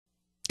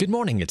Good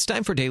morning. It's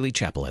time for Daily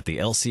Chapel at the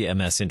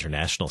LCMS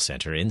International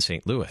Center in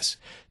St. Louis.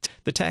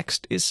 The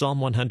text is Psalm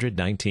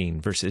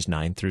 119, verses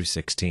 9 through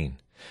 16.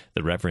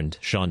 The Reverend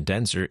Sean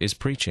Daenzer is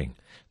preaching.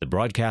 The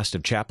broadcast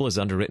of chapel is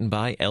underwritten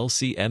by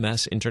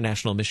LCMS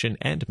International Mission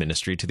and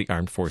Ministry to the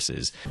Armed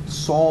Forces.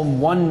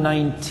 Psalm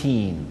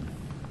 119.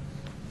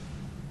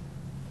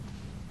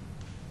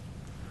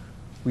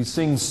 We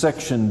sing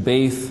section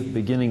Baith,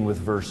 beginning with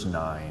verse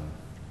 9.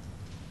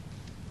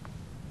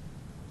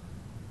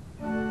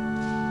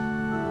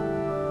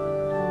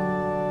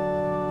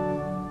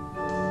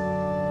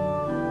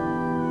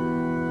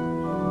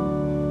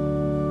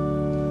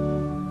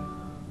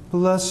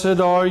 Blessed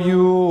are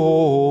you,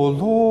 O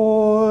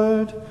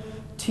Lord.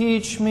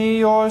 Teach me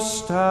your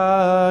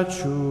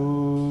statutes.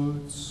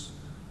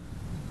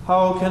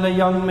 How can a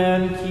young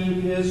man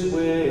keep his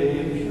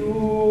way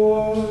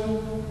pure?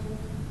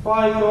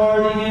 By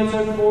guarding it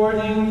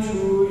according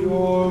to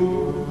your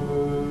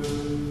word.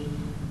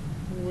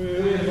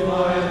 With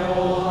my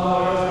whole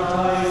heart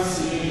I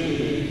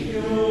seek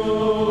you.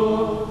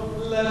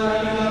 Let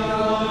me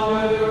not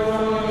wander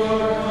from your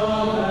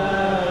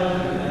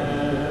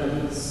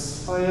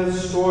commandments. I have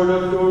stored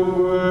up your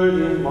word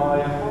in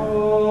my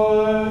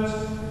heart,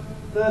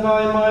 that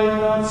I might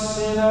not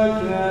sin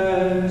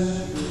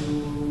against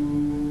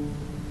you.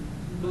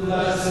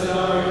 Blessed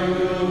are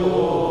you, O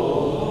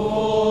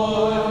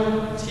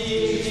Lord.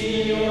 Teach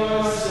me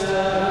your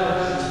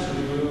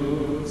statutes.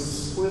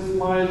 With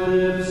my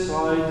lips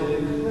I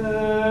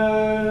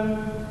declare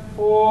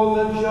all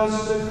the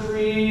just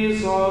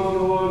decrees of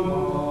your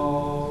mouth.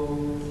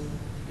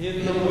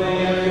 In the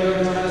way of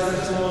your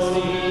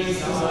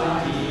testimonies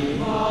I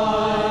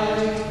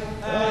delight,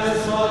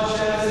 as much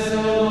as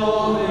in the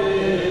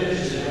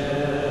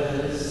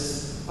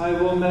riches. I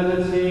will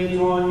meditate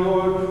on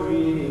your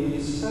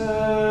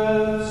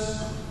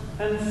precepts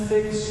and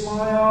fix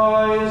my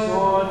eyes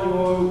on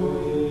your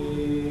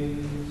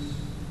ways.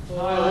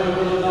 I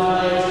will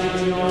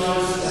delight in your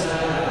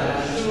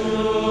statutes.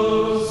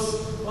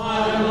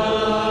 I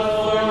will not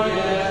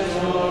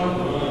forget your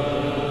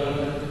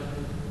word.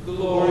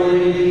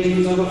 Glory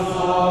be to the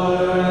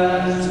Father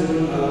and to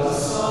the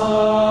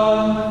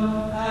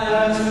Son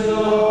and to the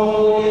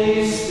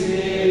Holy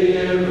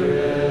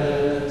Spirit,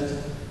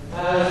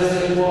 as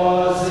it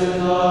was in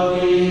the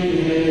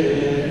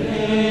beginning,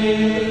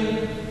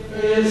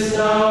 is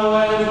now,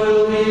 and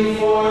will be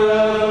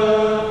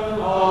forever.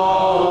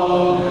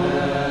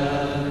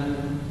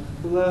 Amen.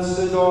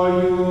 Blessed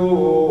are you,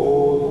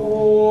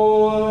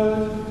 O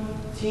Lord.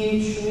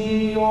 Teach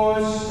me your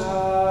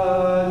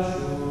statutes.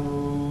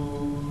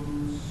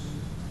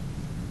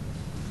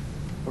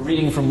 A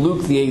reading from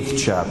Luke, the 8th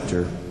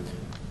chapter.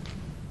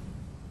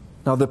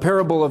 Now the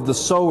parable of the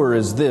sower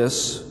is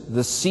this: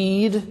 the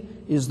seed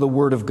is the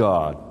word of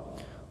God.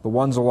 The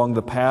ones along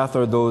the path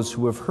are those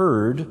who have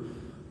heard.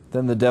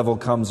 Then the devil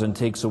comes and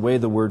takes away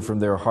the word from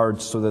their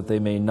hearts, so that they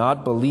may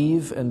not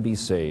believe and be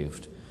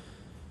saved.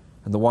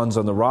 And the ones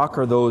on the rock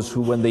are those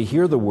who, when they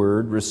hear the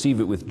word,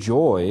 receive it with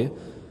joy.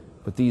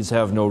 But these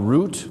have no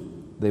root.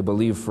 They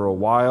believe for a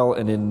while,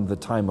 and in the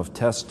time of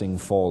testing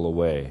fall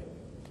away.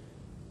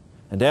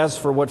 And as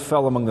for what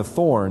fell among the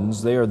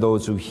thorns, they are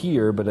those who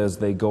hear, but as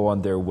they go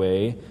on their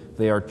way,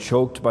 they are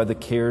choked by the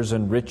cares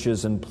and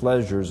riches and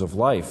pleasures of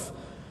life,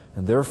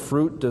 and their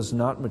fruit does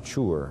not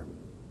mature.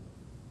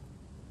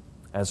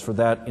 As for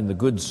that in the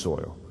good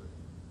soil,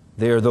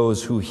 they are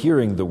those who,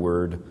 hearing the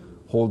word,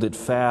 hold it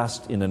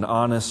fast in an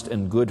honest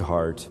and good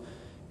heart,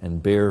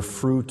 and bear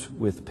fruit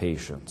with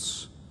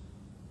patience.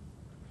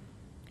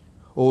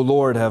 O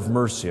Lord, have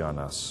mercy on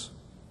us.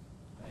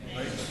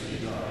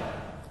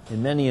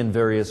 In many and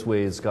various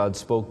ways, God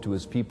spoke to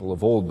his people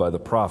of old by the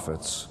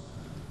prophets.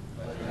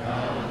 But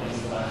now in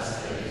these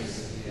last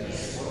days, he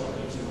has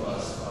spoken to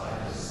us by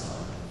his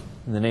Son.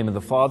 In the name of the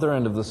Father,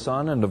 and of the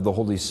Son, and of the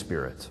Holy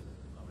Spirit.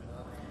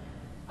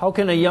 How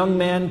can a young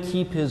man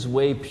keep his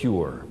way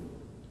pure?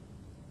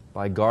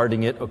 By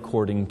guarding it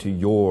according to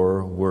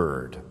your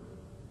word.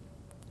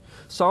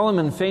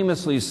 Solomon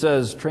famously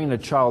says, train a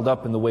child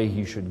up in the way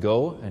he should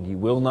go, and he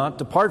will not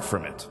depart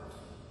from it.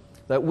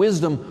 That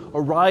wisdom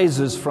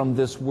arises from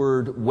this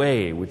word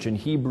way, which in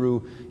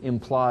Hebrew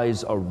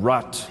implies a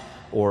rut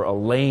or a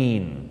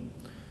lane.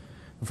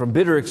 From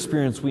bitter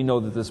experience, we know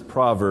that this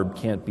proverb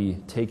can't be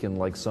taken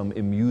like some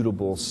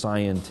immutable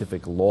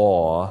scientific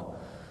law.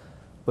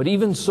 But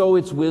even so,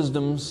 its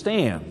wisdom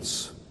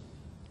stands.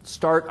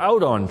 Start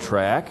out on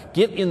track,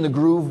 get in the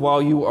groove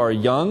while you are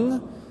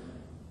young.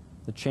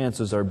 The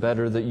chances are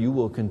better that you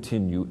will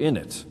continue in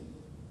it.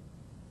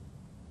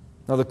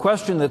 Now, the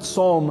question that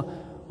Psalm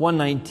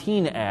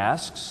 119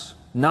 asks,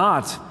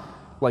 not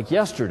like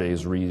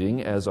yesterday's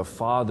reading as a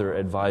father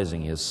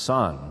advising his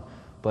son,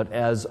 but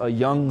as a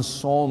young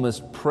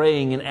psalmist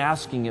praying and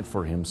asking it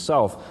for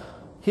himself.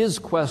 His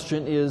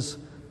question is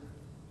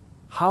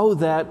how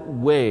that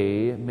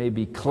way may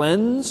be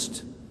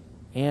cleansed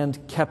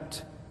and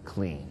kept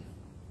clean.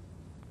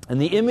 And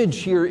the image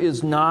here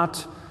is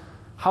not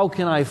How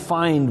can I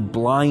find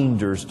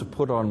blinders to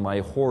put on my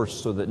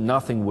horse so that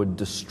nothing would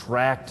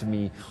distract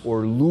me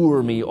or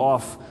lure me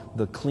off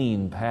the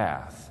clean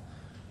path?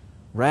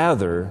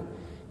 Rather,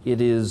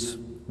 it is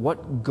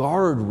what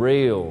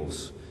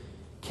guardrails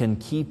can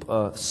keep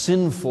a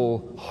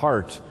sinful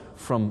heart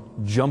from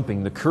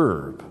jumping the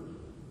curb.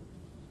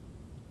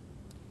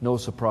 No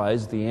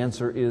surprise, the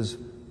answer is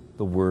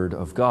the Word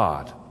of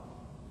God,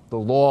 the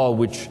law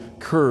which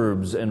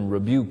curbs and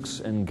rebukes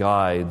and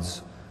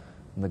guides,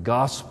 and the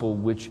gospel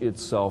which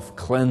itself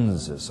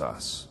cleanses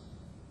us.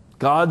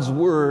 God's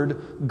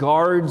Word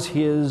guards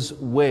His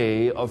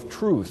way of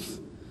truth.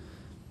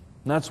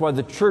 And that's why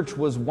the church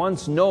was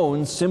once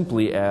known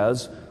simply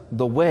as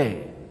the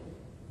Way,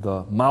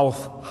 the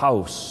mouth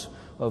house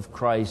of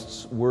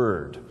Christ's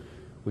Word,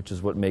 which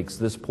is what makes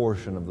this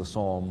portion of the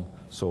psalm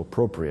so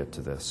appropriate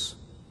to this.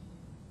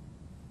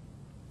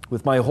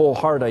 With my whole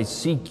heart I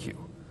seek you.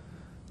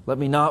 Let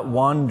me not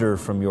wander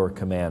from your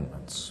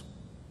commandments.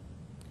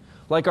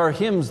 Like our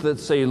hymns that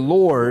say,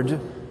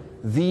 Lord,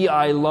 thee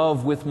I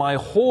love with my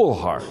whole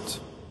heart.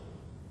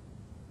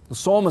 The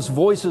psalmist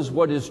voices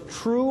what is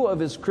true of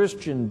his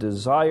Christian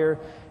desire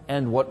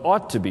and what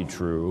ought to be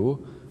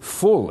true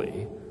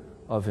fully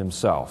of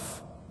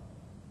himself.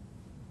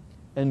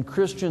 And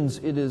Christians,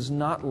 it is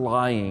not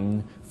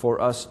lying for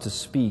us to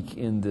speak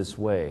in this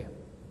way.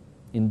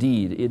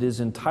 Indeed, it is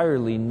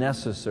entirely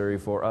necessary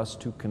for us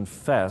to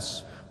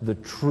confess the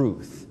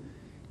truth,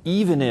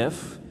 even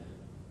if,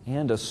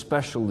 and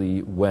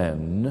especially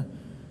when,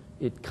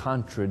 it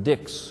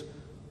contradicts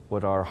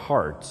what our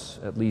hearts,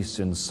 at least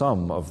in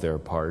some of their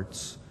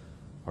parts,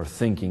 are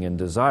thinking and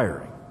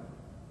desiring.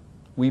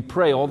 We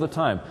pray all the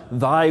time,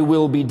 Thy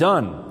will be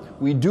done.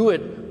 We do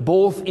it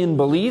both in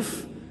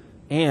belief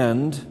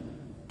and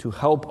to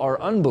help our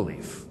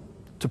unbelief,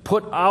 to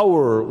put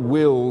our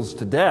wills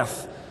to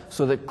death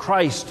so that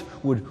Christ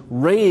would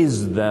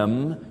raise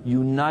them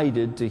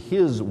united to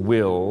His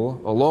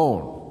will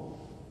alone.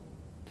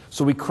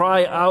 So we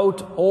cry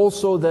out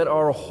also that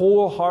our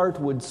whole heart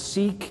would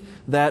seek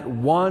that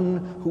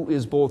one who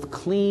is both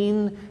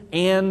clean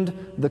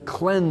and the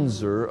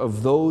cleanser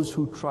of those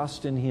who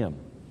trust in Him.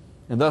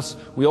 And thus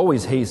we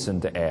always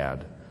hasten to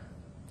add,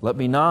 let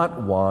me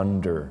not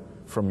wander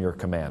from your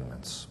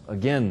commandments.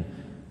 Again,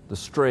 the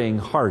straying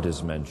heart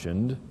is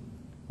mentioned,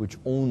 which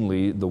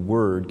only the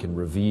Word can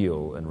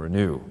reveal and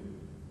renew.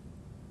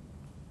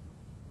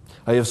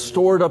 I have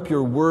stored up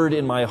your word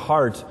in my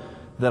heart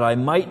that I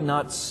might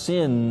not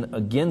sin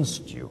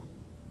against you.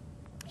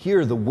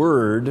 Here the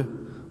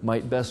word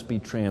might best be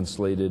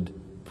translated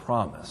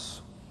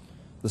promise.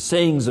 The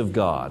sayings of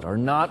God are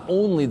not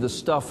only the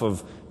stuff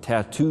of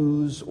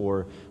tattoos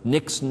or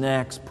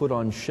knickknacks put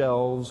on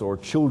shelves or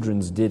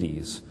children's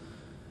ditties.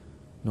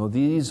 No,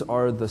 these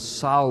are the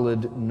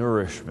solid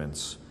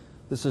nourishments.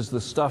 This is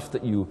the stuff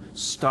that you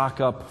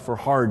stock up for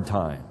hard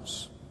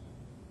times.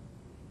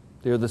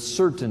 They are the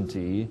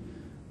certainty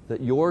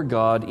that your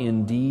God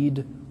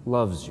indeed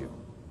loves you.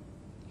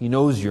 He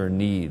knows your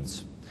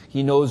needs.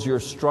 He knows your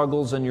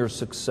struggles and your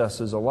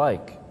successes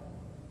alike.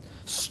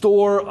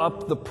 Store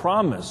up the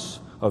promise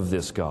of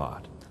this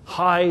God.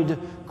 Hide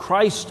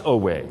Christ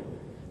away.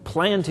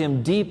 Plant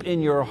Him deep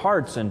in your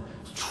hearts and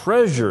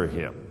treasure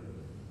Him.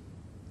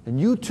 And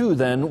you too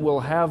then will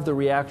have the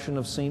reaction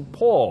of St.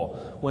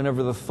 Paul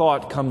whenever the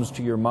thought comes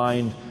to your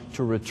mind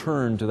to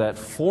return to that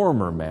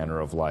former manner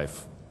of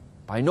life.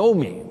 By no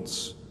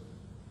means.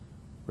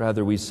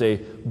 Rather we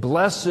say,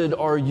 Blessed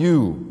are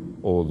you,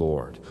 O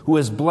Lord, who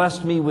has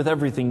blessed me with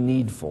everything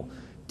needful.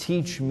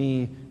 Teach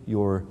me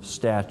your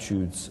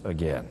statutes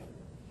again.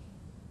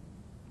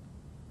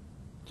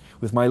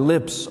 With my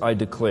lips I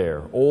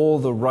declare all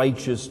the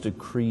righteous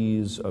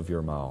decrees of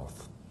your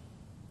mouth.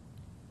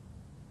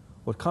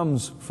 What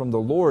comes from the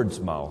Lord's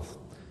mouth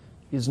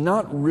is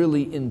not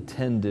really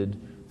intended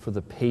for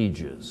the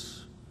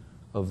pages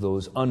of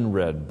those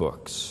unread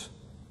books.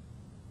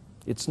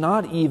 It's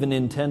not even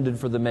intended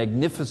for the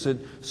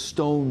magnificent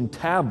stone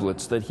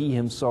tablets that He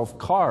Himself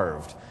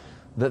carved,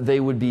 that they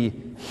would be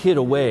hid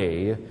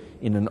away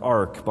in an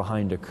ark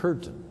behind a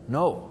curtain.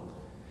 No.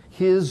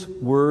 His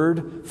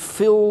Word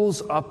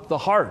fills up the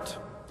heart.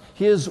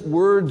 His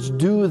words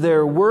do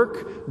their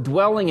work,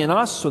 dwelling in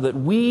us so that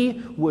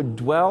we would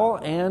dwell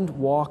and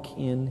walk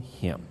in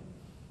Him.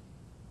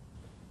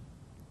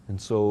 And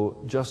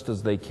so, just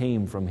as they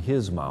came from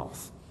His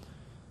mouth,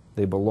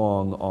 they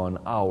belong on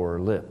our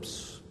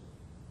lips.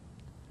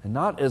 And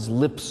not as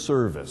lip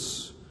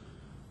service,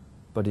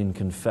 but in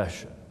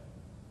confession.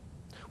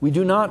 We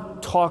do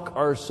not talk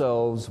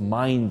ourselves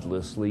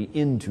mindlessly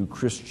into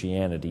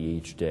Christianity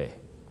each day,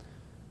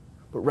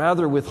 but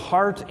rather with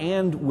heart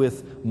and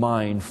with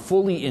mind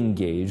fully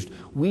engaged,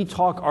 we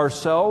talk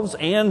ourselves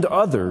and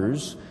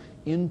others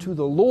into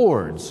the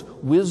Lord's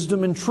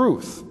wisdom and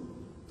truth.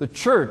 The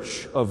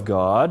church of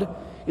God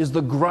is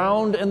the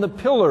ground and the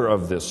pillar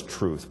of this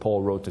truth,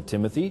 Paul wrote to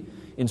Timothy,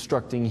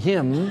 instructing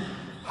him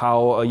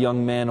how a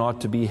young man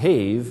ought to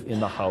behave in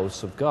the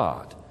house of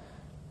God.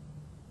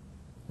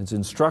 His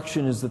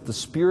instruction is that the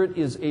Spirit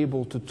is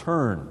able to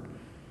turn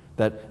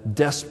that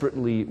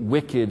desperately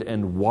wicked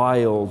and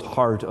wild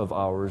heart of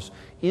ours,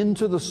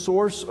 into the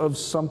source of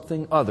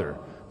something other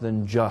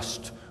than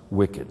just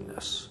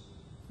wickedness.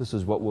 This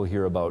is what we'll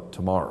hear about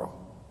tomorrow.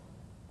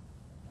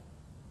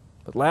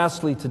 But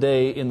lastly,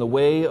 today, in the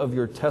way of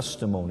your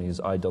testimonies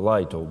I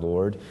delight, O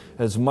Lord,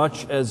 as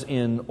much as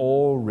in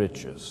all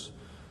riches.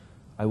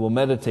 I will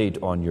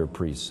meditate on your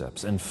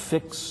precepts and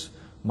fix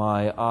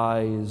my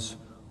eyes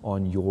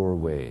on your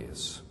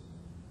ways.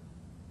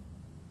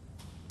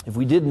 If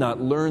we did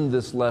not learn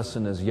this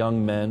lesson as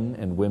young men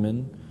and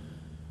women,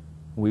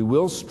 we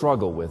will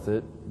struggle with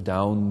it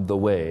down the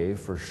way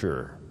for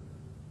sure.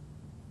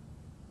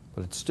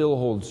 But it still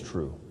holds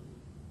true.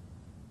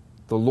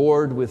 The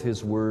Lord with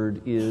His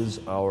Word is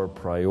our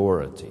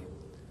priority.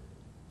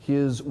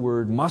 His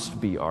Word must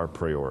be our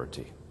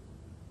priority,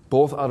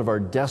 both out of our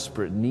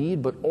desperate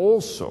need, but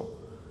also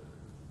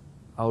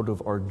out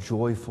of our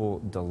joyful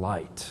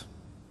delight.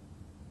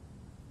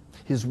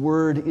 His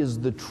Word is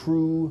the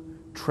true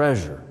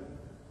treasure.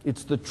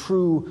 It's the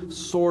true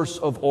source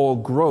of all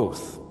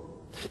growth.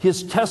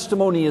 His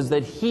testimony is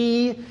that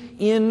He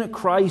in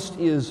Christ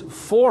is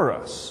for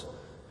us,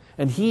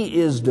 and He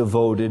is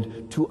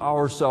devoted to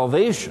our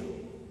salvation.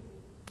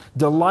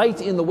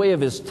 Delight in the way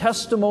of His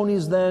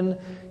testimonies, then,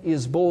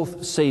 is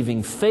both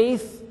saving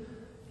faith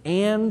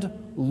and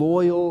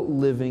loyal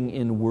living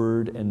in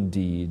word and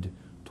deed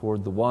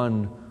toward the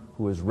one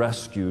who has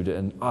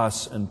rescued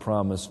us and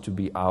promised to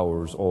be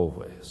ours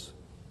always.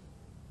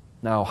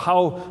 Now,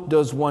 how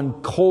does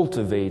one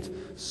cultivate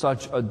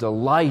such a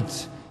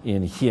delight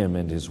in Him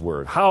and His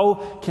Word?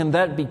 How can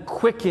that be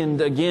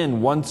quickened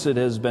again once it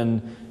has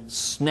been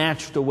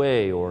snatched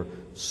away or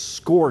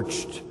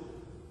scorched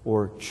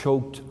or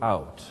choked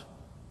out?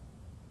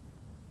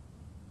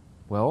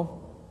 Well,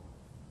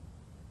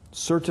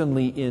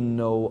 certainly in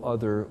no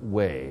other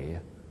way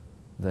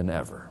than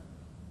ever.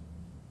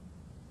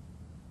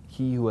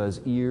 He who has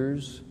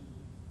ears,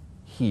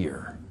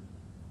 hear.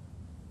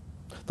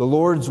 The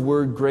Lord's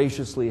Word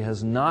graciously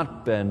has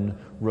not been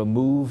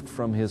removed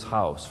from His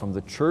house, from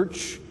the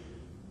church,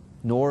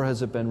 nor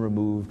has it been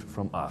removed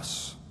from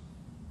us.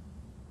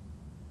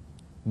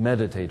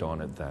 Meditate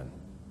on it then.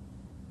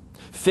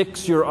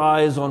 Fix your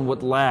eyes on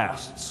what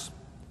lasts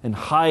and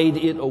hide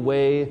it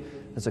away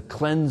as a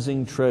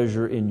cleansing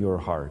treasure in your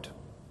heart.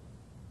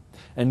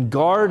 And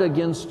guard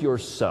against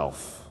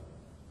yourself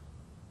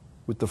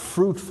with the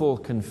fruitful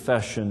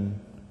confession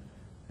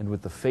and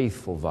with the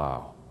faithful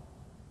vow.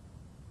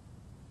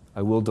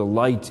 I will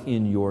delight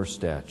in your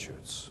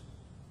statutes.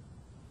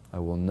 I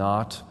will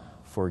not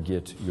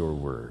forget your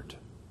word.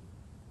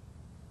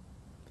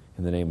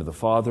 In the name of the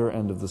Father,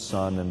 and of the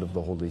Son, and of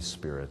the Holy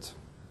Spirit.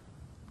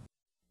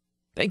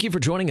 Thank you for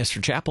joining us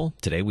for Chapel.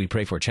 Today we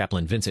pray for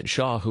Chaplain Vincent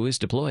Shaw, who is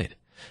deployed.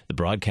 The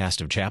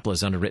broadcast of Chapel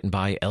is underwritten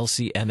by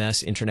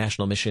LCMS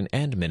International Mission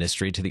and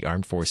Ministry to the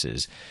Armed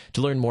Forces.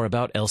 To learn more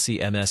about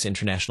LCMS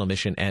International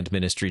Mission and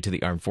Ministry to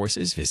the Armed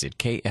Forces, visit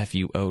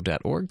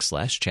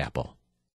kfuo.org/chapel.